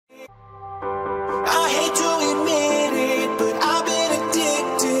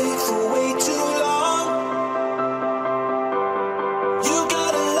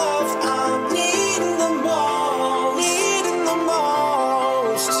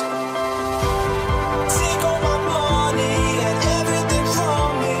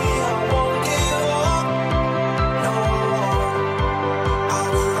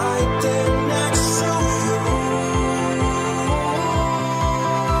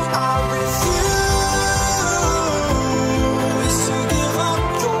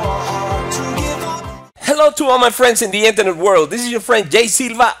to all my friends in the internet world. This is your friend Jay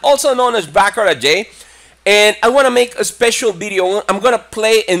Silva, also known as Baccarat Jay. And I want to make a special video. I'm going to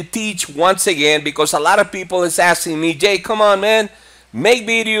play and teach once again because a lot of people is asking me, Jay, come on, man. Make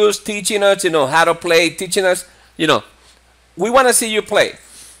videos teaching us, how to play, teaching us, we want to see you play.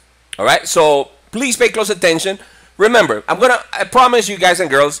 All right? So please pay close attention. Remember, I promise you guys and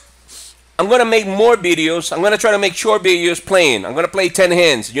girls, I'm going to make more videos. I'm going to try to make short videos playing. I'm going to play 10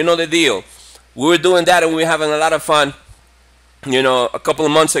 hands. You know the deal. We were doing that and we were having a lot of fun, a couple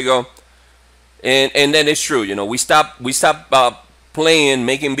of months ago. And then it's true, we stopped playing,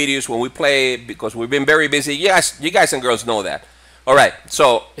 making videos when we play because we've been very busy. Yes, you guys and girls know that. All right,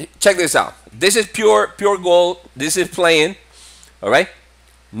 so check this out. This is pure gold. This is playing. All right.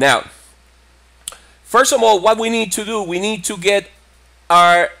 Now, first of all, what we need to do, we need to get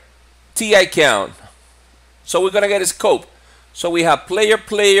our TI count. So we're gonna get a scope. So we have player,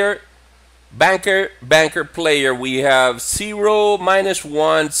 banker, player. We have 0,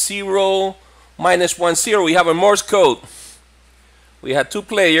 -1, 0, -1, 0. We have a Morse code. We have 2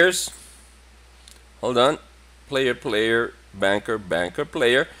 players. Hold on. Player, banker,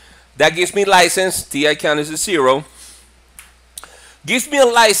 player. That gives me license. TI count is a 0. Gives me a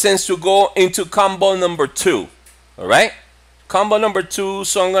license to go into combo number 2. All right? Combo number 2.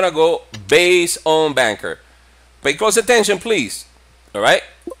 So I'm going to go base on banker. Pay close attention, please. All right?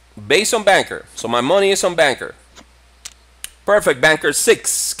 Base on banker. So my money is on banker. Perfect. Banker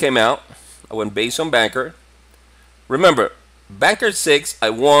 6 came out. I went base on banker. Remember, banker 6, I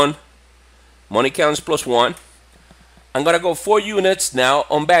won. Money counts +1. I'm going to go 4 units now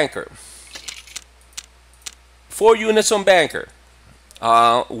on banker. 4 units on banker.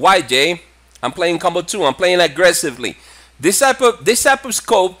 Why, Jay? I'm playing combo 2. I'm playing aggressively. This type of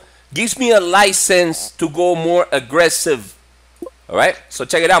scope gives me a license to go more aggressive. All right? So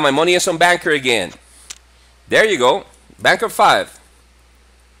check it out. My money is on banker again. There you go. Banker 5.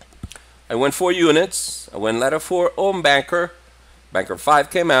 I went 4 units. I went ladder 4 on banker. Banker 5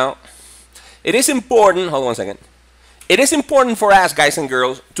 came out. It is important. Hold on 1 second. It is important for us, guys and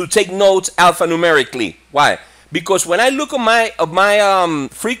girls, to take notes alphanumerically. Why? Because when I look at my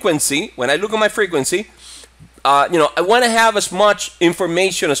frequency, I want to have as much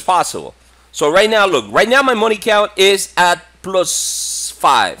information as possible. So right now, look. Right now, my money count is at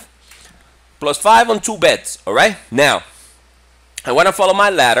 +5. +5 on 2 bets. All right. Now, I want to follow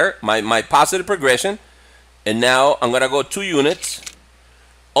my ladder, my positive progression, and now I'm gonna go 2 units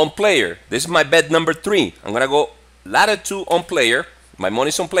on player. This is my bet number 3. I'm gonna go ladder 2 on player. My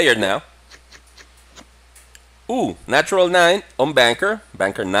money's on player now. Ooh, natural 9 on banker.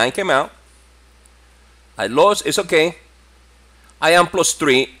 Banker 9 came out. I lost. It's okay. I am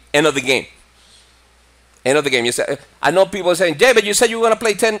 +3. End of the game. End of the game. You say, I know people are saying, Jay, but you said you were gonna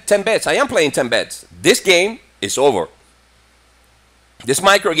play 10 bets. I am playing 10 bets. This game is over. This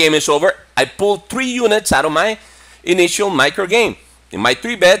micro game is over. I pulled 3 units out of my initial micro game. In my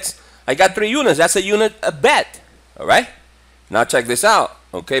 3 bets, I got 3 units. That's a unit a bet. All right. Now check this out.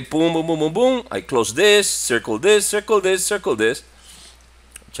 Okay. Boom, boom, boom, boom, boom. I close this, circle this, circle this, circle this.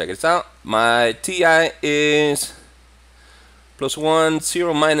 Check this out. My TI is +1,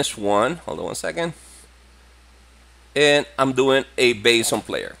 0, -1. Hold on 1 second. And I'm doing a base on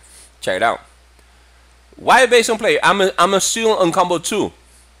player. Check it out. Why a base on player? I'm still on combo 2.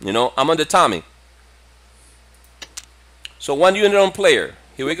 I'm on the Tommy. So 1 unit on player.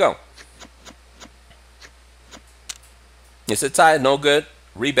 Here we go. It's a tie. No good.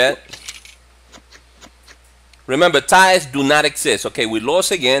 Rebet. Remember, ties do not exist. Okay, we lost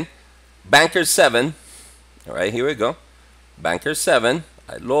again. Banker 7. All right, here we go. Banker 7.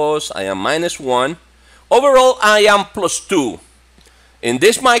 I lost. I am -1. Overall, I am +2. In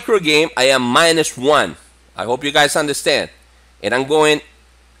this micro game, I am -1. I hope you guys understand. And I'm going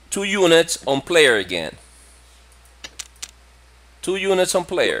 2 units on player again. 2 units on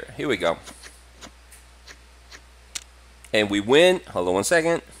player. Here we go. And we win. Hold on 1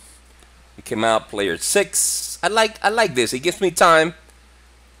 second. We came out player 6. I like this. It gives me time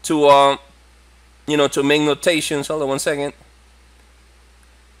to to make notations. Hold on 1 second.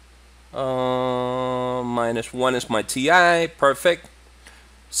 -1 is my TI. Perfect.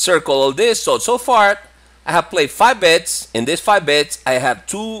 Circle all this. So far I have played 5 bets. In these 5 bets, I have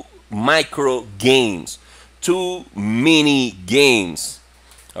 2 micro games, 2 mini games.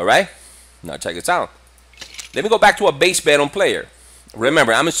 All right. Now check this out. Let me go back to a base bet on player.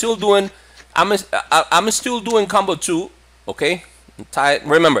 Remember, I'm still doing combo 2. Okay. Tie.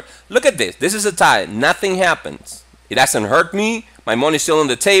 Remember, look at this. This is a tie. Nothing happens. It doesn't hurt me. My money's still on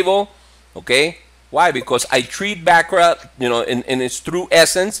the table. Okay. Why? Because I treat Baccarat, in its true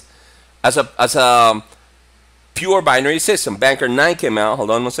essence, as a pure binary system. Banker 9 came out.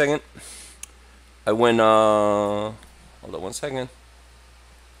 Hold on one second. I went, hold on one second.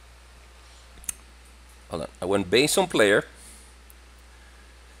 Hold on. I went base on player.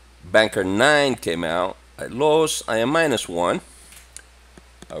 Banker 9 came out. I lost. I am -1.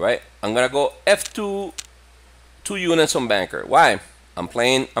 All right. I'm gonna go F2, 2 units on banker. Why? I'm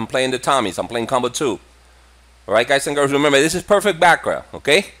playing the Tommies. I'm playing combo 2. All right, guys and girls. Remember, this is perfect background.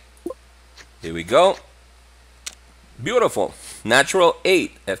 Okay. Here we go. Beautiful. Natural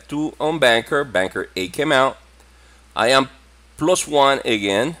 8. F2 on banker. Banker 8 came out. I am +1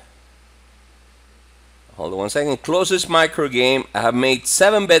 again. Hold on one second. Closest micro game. I have made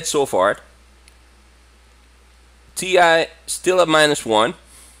 7 bets so far. TI still at -1.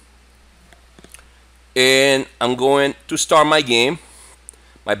 And I'm going to start my game.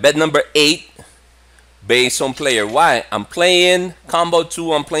 My bet number 8 based on player. Why? I'm playing combo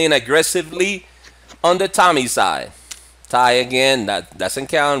 2. I'm playing aggressively on the Tommy side. Tie again. That doesn't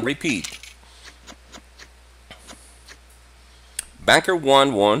count. Repeat. Banker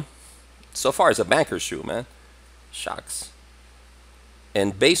 1 won. So far, it's a banker shoe, man. Shucks.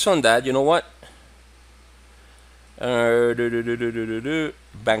 And based on that, you know what?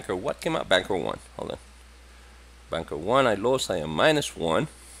 Banker what came out? Banker 1. Hold on. Banker 1. I lost. I am -1.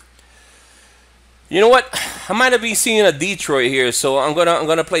 You know what? I might have been seeing a Detroit here, so I'm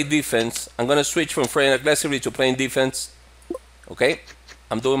gonna play defense. I'm gonna switch from playing aggressively to playing defense. Okay.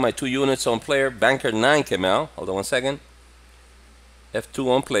 I'm doing my 2 units on player. Banker 9 came out. Hold on one second. F2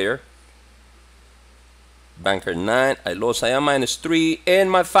 on player. Banker 9. I lost. I am -3. And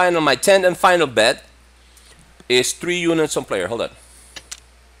my 10th and final bet is 3 units on player. Hold on.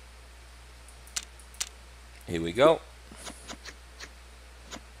 Here we go.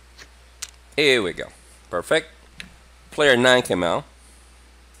 Here we go. Perfect. Player 9 came out.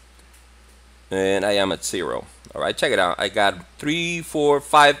 And I am at 0. All right, check it out. I got 3, 4,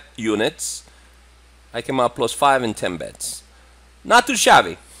 5 units. I came out +5 and 10 bets. Not too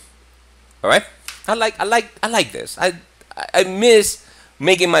shabby. All right. I like this. I miss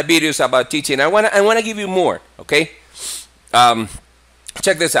making my videos about teaching. I wanna give you more. Okay.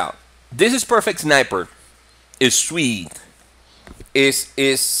 Check this out. This is Perfect Sniper. Is sweet.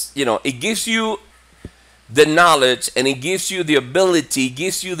 Is you know, it gives you the knowledge and it gives you the ability,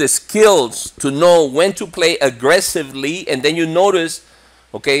 gives you the skills to know when to play aggressively, and then you notice,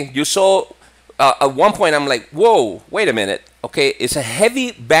 okay, you saw at one point I'm like, whoa, wait a minute, okay, it's a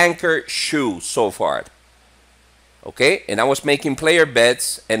heavy banker shoe so far, okay, and I was making player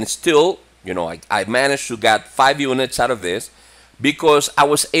bets and still, you know, I managed to get 5 units out of this because I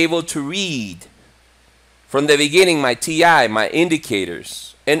was able to read from the beginning my TI, my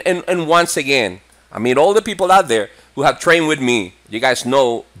indicators, and once again, I mean, all the people out there who have trained with me, you guys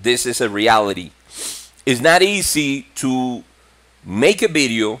know this is a reality. It's not easy to make a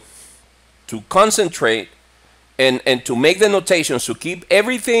video, to concentrate, and to make the notations, to keep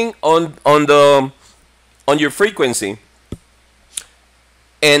everything on your frequency,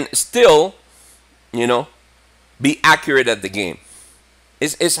 and still, you know, be accurate at the game.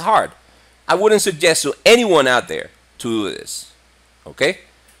 It's hard. I wouldn't suggest to anyone out there to do this. Okay.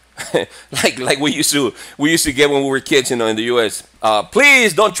 like we used to get when we were kids, you know, in the U.S.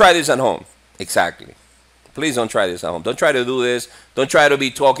 Please don't try this at home. Exactly. Please don't try this at home. Don't try to do this. Don't try to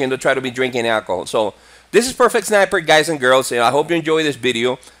be talking. Don't try to be drinking alcohol. So this is Perfect Sniper, guys and girls. I hope you enjoy this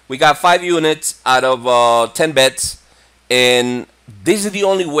video. We got 5 units out of 10 bets, and this is the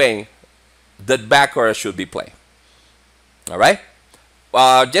only way that baccarat should be played. All right.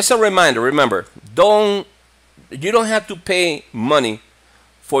 Just a reminder. Remember, you don't have to pay money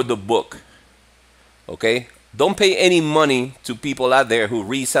for the book. Okay, don't pay any money to people out there who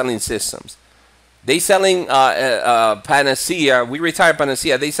reselling systems. They selling Panacea. We retired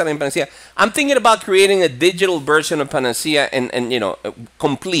Panacea. They selling Panacea. I'm thinking about creating a digital version of Panacea and you know,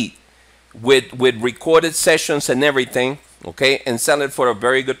 complete with recorded sessions and everything. Okay, and sell it for a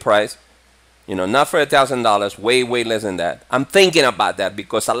very good price. You know, not for $1,000. Way less than that. I'm thinking about that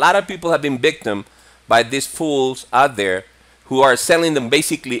because a lot of people have been victim by these fools out there who are selling them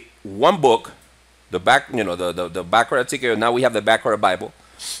basically one book, the Baccarat Ticket. Now we have the Baccarat Bible.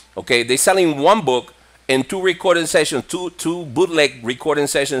 Okay, they're selling one book and 2 recording sessions, two bootleg recording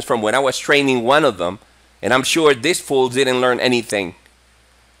sessions from when I was training one of them, and I'm sure these fools didn't learn anything.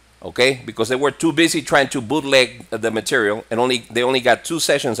 Okay, because they were too busy trying to bootleg the material, and they only got 2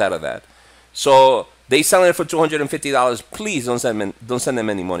 sessions out of that. So they selling it for $250. Please don't send them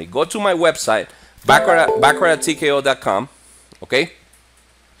any money. Go to my website, baccaratTKO.com. Okay,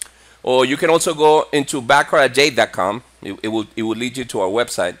 or you can also go into baccaratj.com. It will lead you to our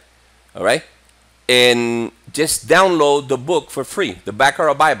website. All right, and just download the book for free. The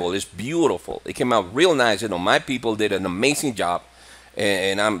Baccarat Bible is beautiful. It came out real nice. You know, my people did an amazing job,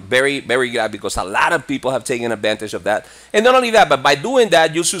 and I'm very, very glad because a lot of people have taken advantage of that. And not only that, but by doing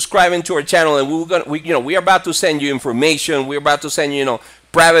that, you subscribing to our channel, and we're about to send you information. We're about to send you,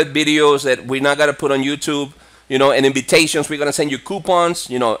 private videos that we're not gonna put on YouTube. And invitations. We're gonna send you coupons.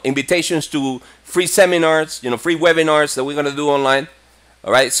 Invitations to free seminars. Free webinars that we're gonna do online.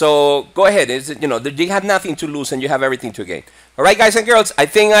 All right, so go ahead. You have nothing to lose and you have everything to gain. All right, guys and girls, I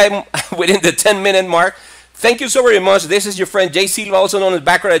think I'm within the 10-minute mark. Thank you so very much. This is your friend Jay Silva, also known as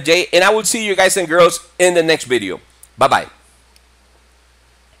Baccarat Jay, and I will see you guys and girls in the next video. Bye-bye.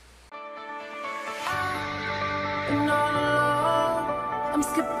 I'm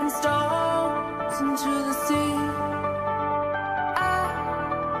skipping stones into the sea.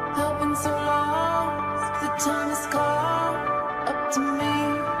 I've been so lost, the time is called.